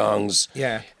 anti-war songs.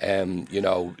 Yeah. You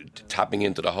know, tapping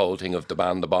into the whole thing of the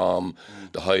bomb,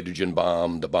 the hydrogen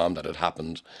bomb, the bomb that had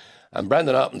happened. And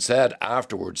Brendan Upton said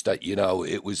afterwards that, you know,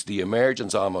 it was the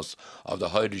emergence almost of the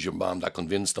hydrogen bomb that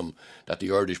convinced them that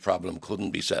the Irish problem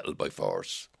couldn't be settled by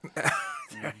force.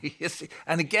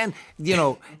 And again, you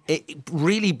know,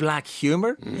 really black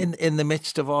humour in the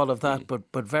midst of all of that,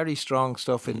 but very strong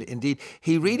stuff indeed.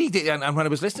 He really did. And when I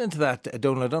was listening to that,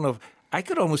 Donal O'Donoghue, I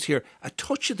could almost hear a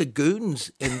touch of the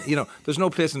Goons in, you know, there's no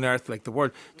place on earth like the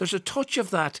world. There's a touch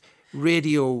of that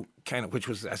radio kind of, which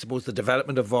was, I suppose, the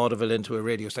development of vaudeville into a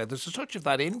radio set. There's a touch of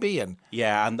that in Bean.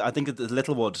 Yeah, and I think that the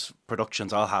Littlewood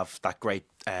productions all have that great.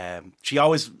 She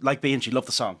always, like Bean, she loved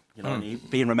the song. You know, and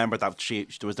Bean remembered that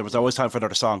there was always time for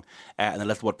another song in the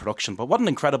Littlewood production. But what an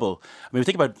incredible! I mean, we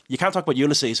think about, you can't talk about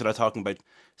Ulysses without talking about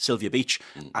Sylvia Beach,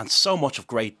 and so much of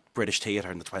great British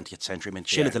theatre in the 20th century. I mean,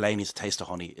 Sheila Delaney's A Taste of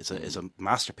Honey is a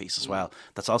masterpiece as well.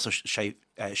 That's also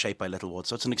shaped by Littlewood.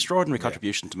 So it's an extraordinary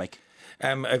contribution to make.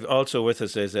 Also with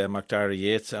us is Macdara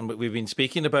Yates, and we've been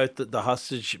speaking about the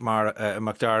Hostage,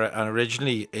 Macdara, and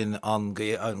originally on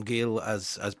Gael,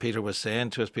 as Peter was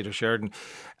saying to us, Peter Sheridan.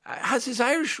 Has his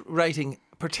Irish writing,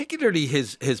 particularly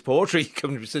his poetry,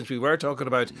 since we were talking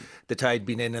about the tide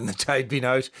been in and the tide been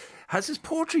out, has his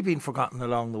poetry been forgotten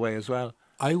along the way as well?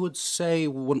 I would say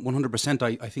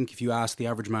 100%. I think if you ask the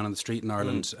average man on the street in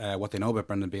Ireland what they know about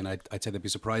Brendan Behan, I'd say they'd be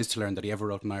surprised to learn that he ever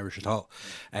wrote in Irish at all.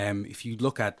 If you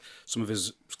look at some of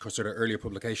his sort of earlier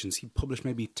publications, he published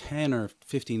maybe 10 or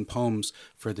 15 poems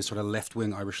for this sort of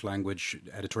left-wing Irish language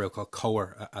editorial called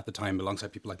Cower at the time,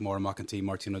 alongside people like Maura McEntee,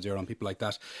 Martin O'Donoghue, and people like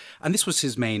that. And this was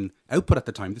his main output at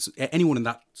the time. Anyone in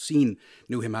that scene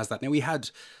knew him as that. Now, he had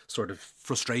sort of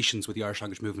frustrations with the Irish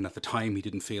language movement at the time. He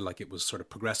didn't feel like it was sort of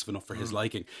progressive enough for his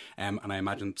liking. And I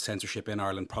imagine censorship in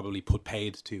Ireland probably put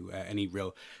paid to any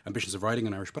real ambitions of writing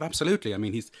in Irish. But absolutely, I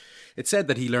mean, it's said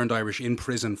that he learned Irish in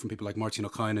prison from people like Martin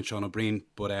O'Kine and Sean O'Brien,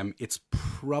 but it's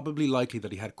probably likely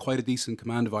that he had quite a decent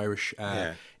command of Irish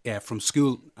from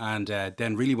school. And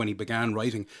then really when he began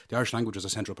writing, the Irish language was a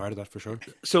central part of that for sure.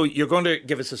 So you're going to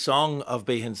give us a song of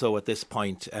Behan so at this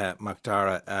point,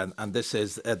 Macdara, and this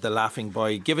is The Laughing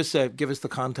Boy. Give us the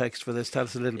context for this. Tell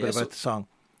us a little bit about the song.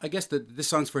 I guess this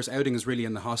song's first outing is really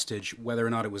in The Hostage. Whether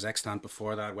or not it was extant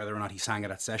before that, whether or not he sang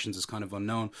it at sessions is kind of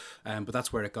unknown. But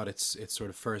that's where it got its sort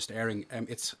of first airing.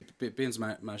 It's Behan's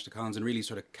Mash to Collins and really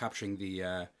sort of capturing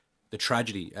the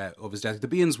tragedy of his death. The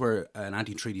Beans were an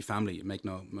anti-treaty family, make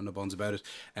no bones about it.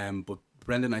 But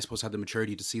Brendan, I suppose, had the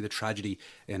maturity to see the tragedy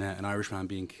in an Irishman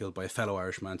being killed by a fellow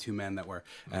Irishman, two men that were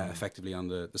effectively on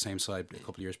the same side a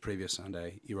couple of years previous, and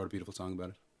he wrote a beautiful song about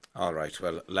it. All right,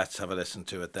 well, let's have a listen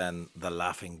to it then. The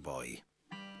Laughing Boy.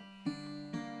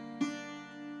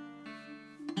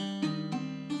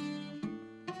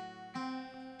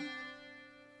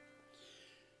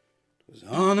 It was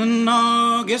on an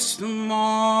August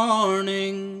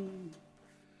morning,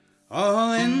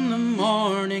 all in the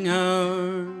morning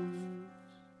hours,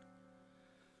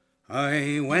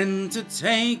 I went to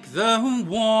take the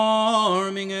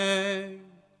warming air,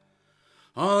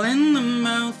 all in the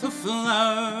mouth of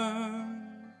flowers.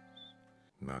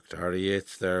 Macdara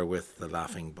Yates there with The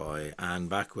Laughing Boy, and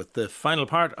back with the final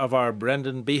part of our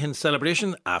Brendan Behan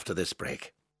celebration after this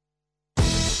break.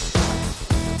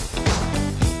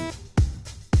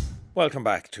 Welcome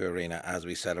back to Arena as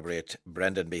we celebrate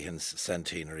Brendan Behan's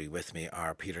centenary. With me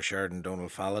are Peter Sheridan,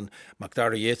 Donald Fallon,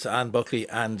 MacDara Yates, Anne Buckley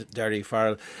and Derry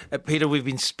Farrell. Peter, we've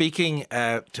been speaking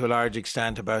to a large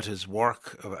extent about his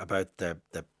work, about the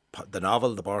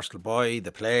novel, The Borstal Boy,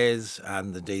 the plays,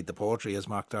 and indeed the poetry, as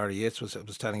MacDara Yates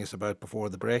was telling us about before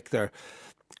the break there.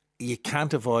 You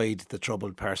can't avoid the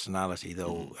troubled personality,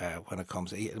 though, when it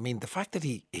comes... I mean, the fact that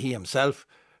he himself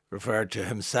referred to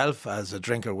himself as a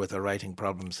drinker with a writing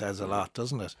problem says a lot,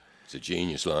 doesn't it? It's a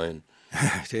genius line.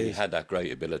 It is. He had that great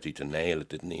ability to nail it,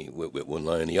 didn't he, with one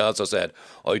line. He also said,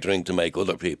 I drink to make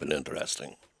other people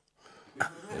interesting.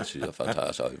 Which is a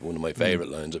fantastic, one of my favourite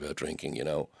lines about drinking, you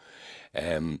know.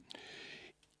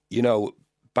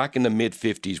 Back in the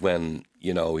mid-50s when,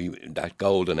 that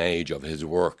golden age of his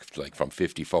work, like from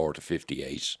 54 to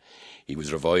 58, he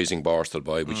was revising Borstal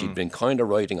Boy, which he'd been kind of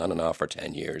writing on and off for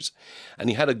 10 years. And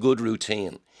he had a good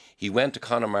routine. He went to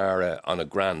Connemara on a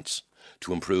grant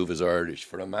to improve his Irish.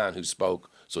 For a man who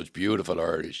spoke such beautiful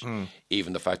Irish,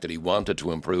 even the fact that he wanted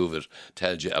to improve it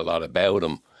tells you a lot about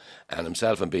him. And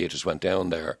himself and Beatrice went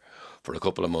down there for a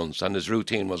couple of months, and his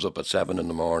routine was up at 7 in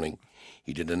the morning.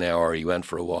 He did an hour, he went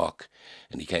for a walk,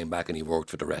 and he came back and he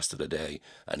worked for the rest of the day,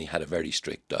 and he had a very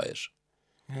strict diet.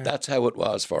 Yeah. That's how it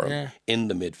was for him in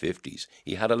the mid-50s.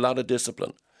 He had a lot of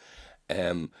discipline.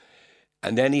 And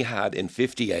then he had, in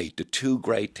 58, the two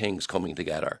great things coming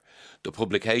together, the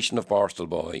publication of Borstal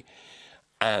Boy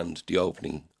and the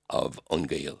opening of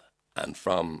Ungeal. And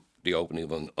from the opening of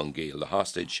Ungeal, The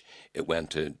Hostage, it went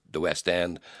to the West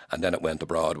End, and then it went to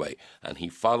Broadway. And he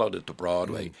followed it to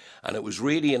Broadway. And it was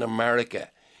really in America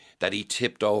that he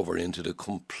tipped over into the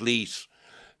complete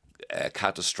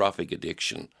catastrophic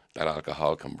addiction that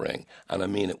alcohol can bring. And I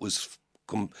mean, it was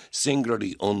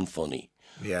singularly unfunny.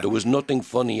 Yeah. There was nothing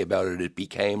funny about it. It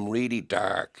became really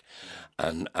dark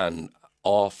and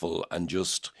awful, and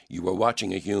just, you were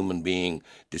watching a human being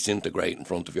disintegrate in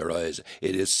front of your eyes.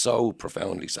 It is so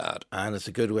profoundly sad. And it's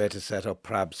a good way to set up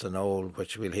Prabs and Old,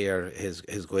 which we'll hear his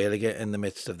Gaeilge in the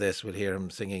midst of this. We'll hear him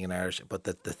singing in Irish. But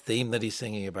the theme that he's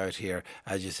singing about here,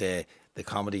 as you say, the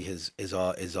comedy is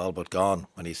all but gone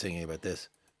when he's singing about this.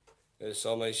 Is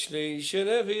on my sleesh and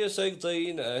every ag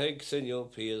dain a heg sin your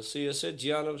peers see a said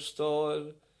Jan of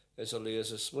store. Is a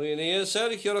laser sweeney a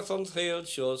said you're on tail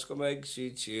shows come egg she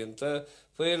chinta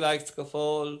for you like to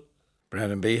fall.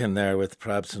 Brendan Behan there with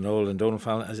Prabs and Old and Donald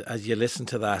Fallon. As you listen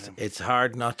to that, it's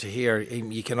hard not to hear.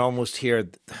 You can almost hear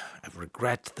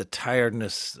regret, the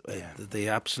tiredness, the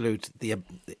absolute,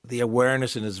 the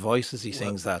awareness in his voice as he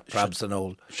sings that. Prabs and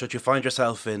Old. Should you find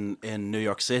yourself in New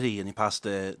York City and you pass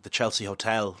the Chelsea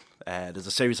Hotel, there's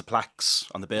a series of plaques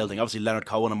on the building. Obviously, Leonard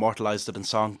Cohen immortalised it in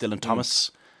song. Dylan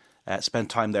Thomas spent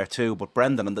time there too. But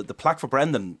Brendan, and the plaque for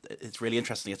Brendan, it's really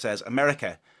interesting. It says,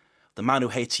 America, the man who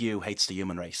hates you hates the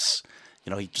human race.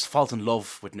 He just falls in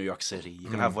love with New York City. You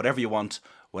can have whatever you want,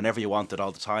 whenever you want it,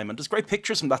 all the time. And there's great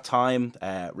pictures from that time.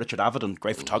 Richard Avedon,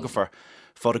 great photographer,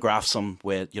 photographs him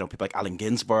with people like Allen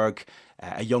Ginsberg.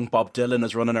 A young Bob Dylan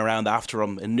is running around after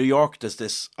him. In New York, there's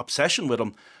this obsession with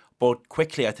him. But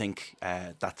quickly, I think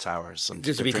that's ours.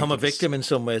 Does he become a victim in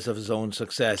some ways of his own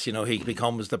success? He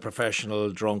becomes the professional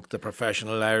drunk, the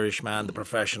professional Irishman, the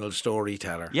professional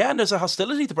storyteller. Yeah, and there's a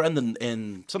hostility to Brendan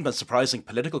in sometimes surprising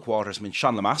political quarters. I mean,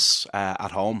 Sean Lamass at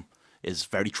home is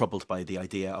very troubled by the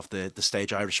idea of the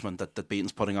stage Irishman that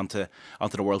Beaton's putting onto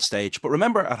the world stage. But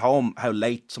remember at home how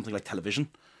late something like television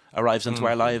arrives into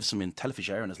our lives. I mean,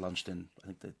 Telefígéireann is launched in, I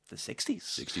think, the 60s.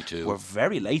 62. We're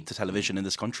very late to television in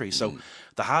this country. So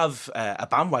to have a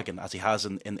bandwagon, as he has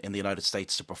in the United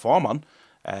States, to perform on,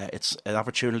 it's an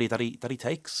opportunity that he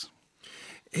takes.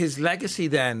 His legacy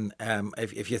then,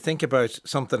 if you think about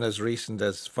something as recent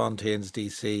as Fontaine's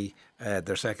DC,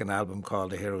 their second album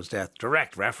called A Hero's Death,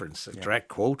 direct reference, a direct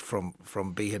quote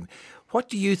from Behan. What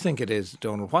do you think it is,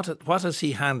 Donald? What has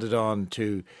he handed on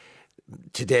to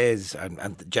today's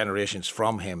and generations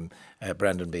from him,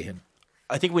 Brendan Behan?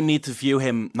 I think we need to view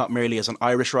him not merely as an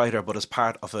Irish writer, but as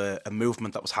part of a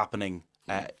movement that was happening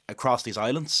across these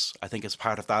islands. I think it's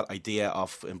part of that idea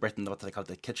of, in Britain, what they call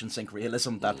the kitchen sink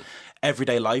realism, that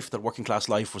everyday life, that working class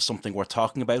life was something worth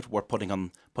talking about, worth putting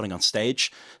on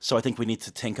stage. So I think we need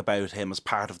to think about him as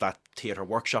part of that theatre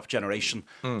workshop generation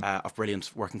of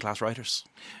brilliant working class writers.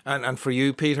 And for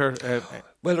you, Peter?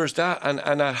 Well, there's that, and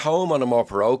at home on a more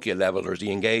parochial level, there's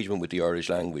the engagement with the Irish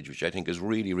language, which I think is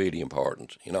really, really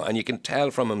important. And you can tell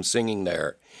from him singing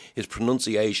there, his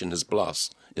pronunciation, his gloss,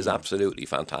 is absolutely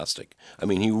fantastic. I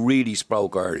mean, he really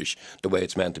spoke Irish the way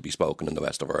it's meant to be spoken in the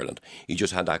west of Ireland. He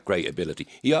just had that great ability.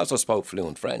 He also spoke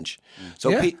fluent French. So,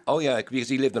 because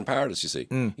he lived in Paris, you see.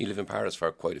 He lived in Paris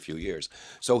for quite a few years.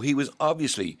 So he was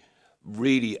obviously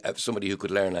really somebody who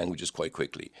could learn languages quite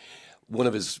quickly. One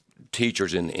of his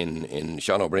teachers in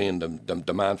Sean O'Brien,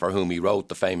 the man for whom he wrote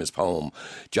the famous poem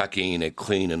Jacqueline, a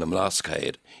Queen in a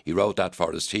Moscade, he wrote that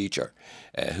for his teacher,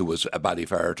 who was a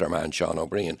Ballyferriter man, Sean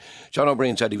O'Brien. Sean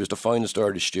O'Brien said he was the finest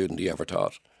Irish student he ever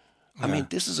taught. I mean,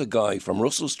 this is a guy from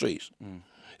Russell Street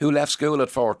who left school at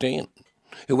 14,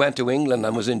 who went to England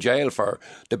and was in jail for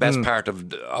the best part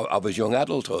of his young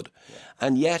adulthood.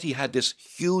 And yet he had this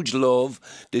huge love,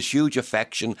 this huge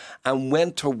affection, and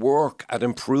went to work at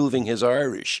improving his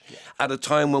Irish at a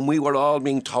time when we were all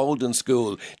being told in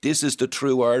school, this is the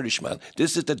true Irishman.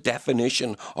 This is the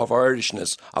definition of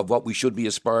Irishness, of what we should be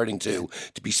aspiring to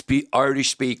be Irish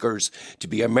speakers, to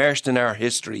be immersed in our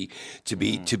history, to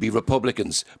be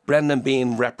Republicans. Brendan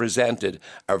Behan represented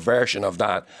a version of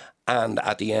that. And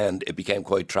at the end, it became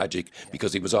quite tragic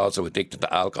because he was also addicted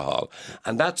to alcohol.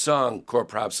 And that song, Cur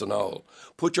Prab Sanol,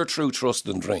 put your true trust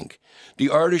in drink. The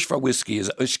Irish for whiskey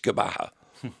is Ushkabaha,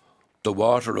 the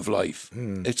water of life.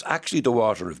 It's actually the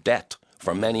water of death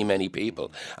for many, many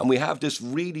people. And we have this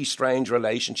really strange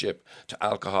relationship to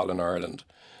alcohol in Ireland.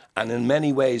 And in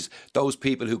many ways, those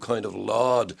people who kind of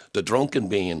laud the drunken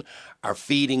being are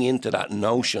feeding into that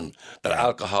notion that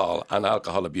alcohol and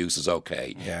alcohol abuse is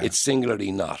okay. It's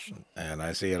singularly not. And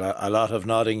I see a lot of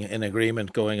nodding in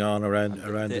agreement going on around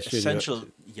the studio. Essential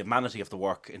humanity of the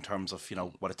work in terms of,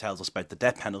 what it tells us about the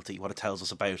death penalty, what it tells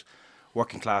us about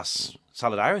working class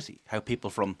solidarity, how people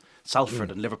from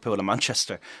Salford and Liverpool and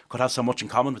Manchester could have so much in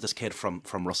common with this kid from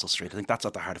Russell Street. I think that's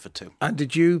at the heart of it too. And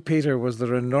did you, Peter, was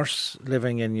there a nurse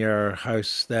living in your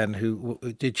house then who,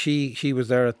 did she was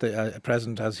there at the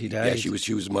present as he died? Yeah,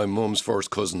 she was my mum's first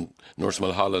cousin, Nurse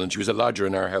Mulholland, and she was a lodger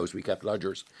in our house. We kept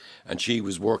lodgers, and she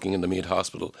was working in the Meath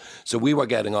Hospital. So we were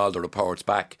getting all the reports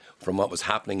back from what was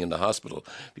happening in the hospital,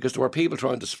 because there were people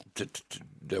trying to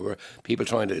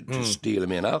steal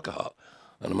him in alcohol.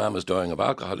 And a man was dying of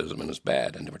alcoholism in his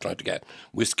bed, and they were trying to get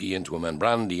whiskey into him and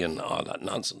brandy, and all that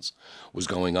nonsense was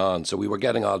going on. So we were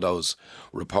getting all those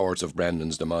reports of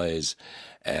Brendan's demise.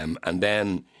 And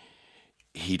then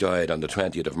he died on the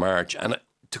 20th of March. And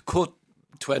to cut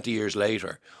 20 years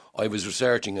later, I was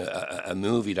researching a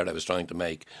movie that I was trying to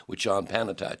make with Sean Penn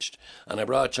attached. And I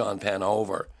brought Sean Penn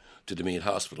over to the Meath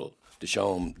Hospital to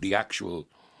show him the actual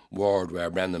ward where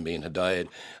Brendan Behan had died,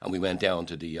 and we went down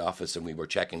to the office and we were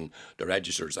checking the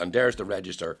registers, and there's the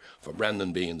register for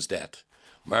Brendan Behan's death,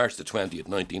 March the 20th,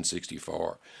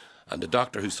 1964, and the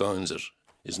doctor who signs it,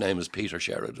 his name is Peter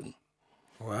Sheridan.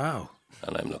 Wow.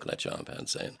 And I'm looking at Sean Penn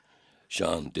saying,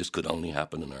 Sean, this could only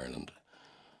happen in Ireland.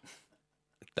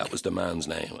 That was the man's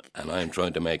name, and I'm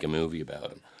trying to make a movie about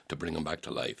him to bring him back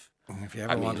to life. If you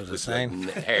ever wanted a sign,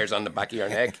 hairs on the back of your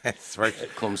neck,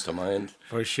 it comes to mind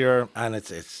for sure. And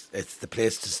it's the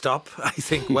place to stop, I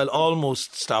think. Well,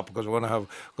 almost stop, because we're going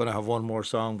to have one more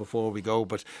song before we go.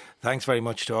 But thanks very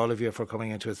much to all of you for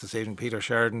coming into us this evening. Peter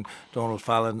Sheridan, Donald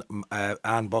Fallon,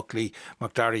 Anne Buckley,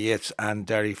 McDara Yates, and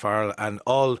Derry Farrell, and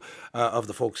all of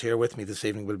the folks here with me this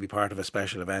evening will be part of a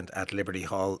special event at Liberty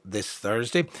Hall this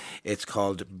Thursday. It's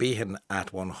called Behan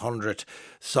at 100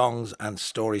 Songs and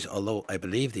Stories. Although I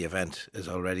believe the event is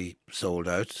already sold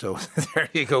out, so there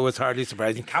you go. It's hardly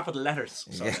surprising. In capital letters,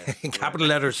 in capital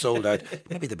letters, sold out.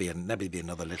 Maybe there'll be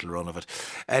another little run of it.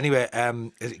 Anyway,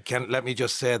 let me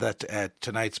just say that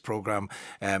tonight's programme,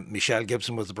 Michelle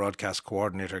Gibson was the broadcast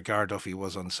coordinator, Gar Duffy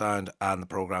was on sound, and the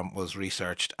programme was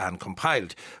researched and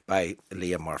compiled by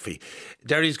Liam Murphy.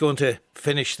 Derry's going to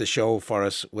finish the show for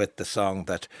us with the song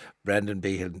that Brendan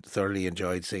Behan thoroughly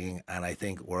enjoyed singing, and I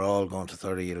think we're all going to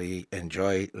thoroughly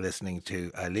enjoy listening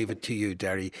to. I leave it to you,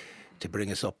 Derry, to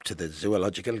bring us up to the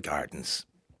Zoological Gardens.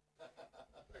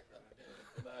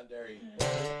 Come on, Derry.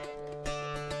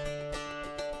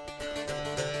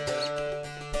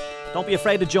 Don't be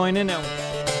afraid to join in now.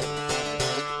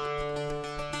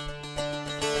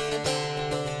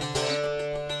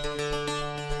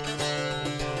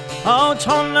 Oh,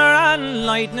 thunder and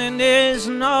lightning is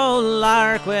no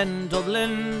lark when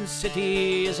Dublin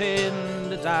city is in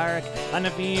the dark. And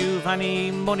if you've any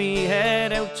money,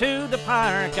 head out to the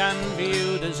park and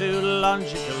view the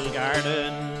Zoological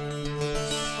Gardens.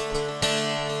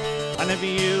 And if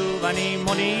you've any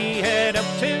money, head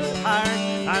up to the park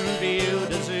and view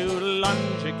the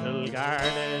Zoological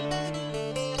Gardens.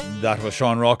 That was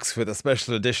Sean Rocks with a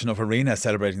special edition of Arena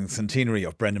celebrating the centenary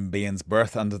of Brendan Behan's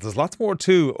birth. And there's lots more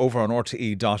too over on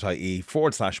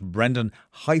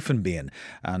rte.ie/Brendan-Behan.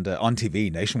 And on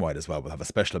TV nationwide as well. We'll have a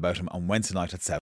special about him on Wednesday night at 7.